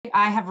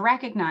I have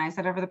recognized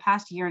that over the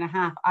past year and a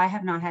half, I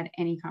have not had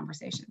any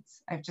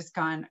conversations. I've just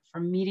gone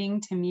from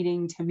meeting to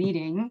meeting to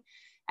meeting.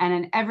 And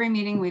in every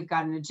meeting, we've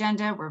got an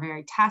agenda. We're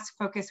very task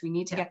focused. We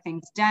need to get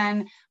things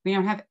done. We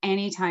don't have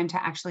any time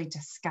to actually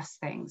discuss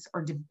things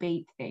or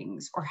debate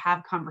things or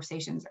have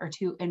conversations or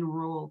to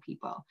enroll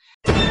people.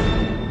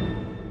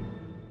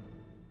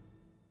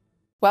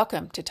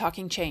 Welcome to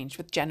Talking Change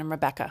with Jen and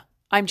Rebecca.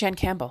 I'm Jen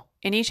Campbell.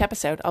 In each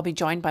episode, I'll be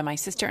joined by my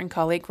sister and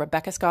colleague,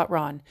 Rebecca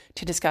Scott-Ron,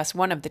 to discuss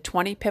one of the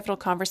 20 pivotal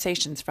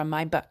conversations from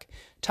my book,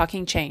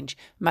 Talking Change,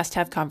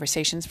 Must-Have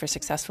Conversations for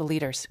Successful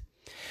Leaders.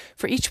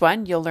 For each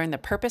one, you'll learn the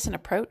purpose and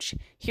approach,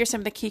 hear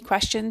some of the key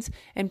questions,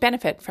 and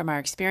benefit from our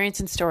experience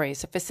and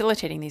stories of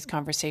facilitating these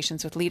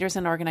conversations with leaders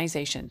and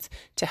organizations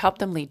to help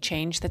them lead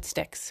change that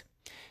sticks.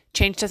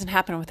 Change doesn't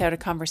happen without a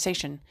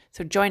conversation,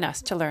 so join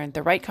us to learn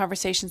the right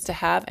conversations to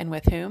have and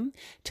with whom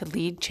to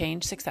lead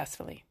change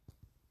successfully.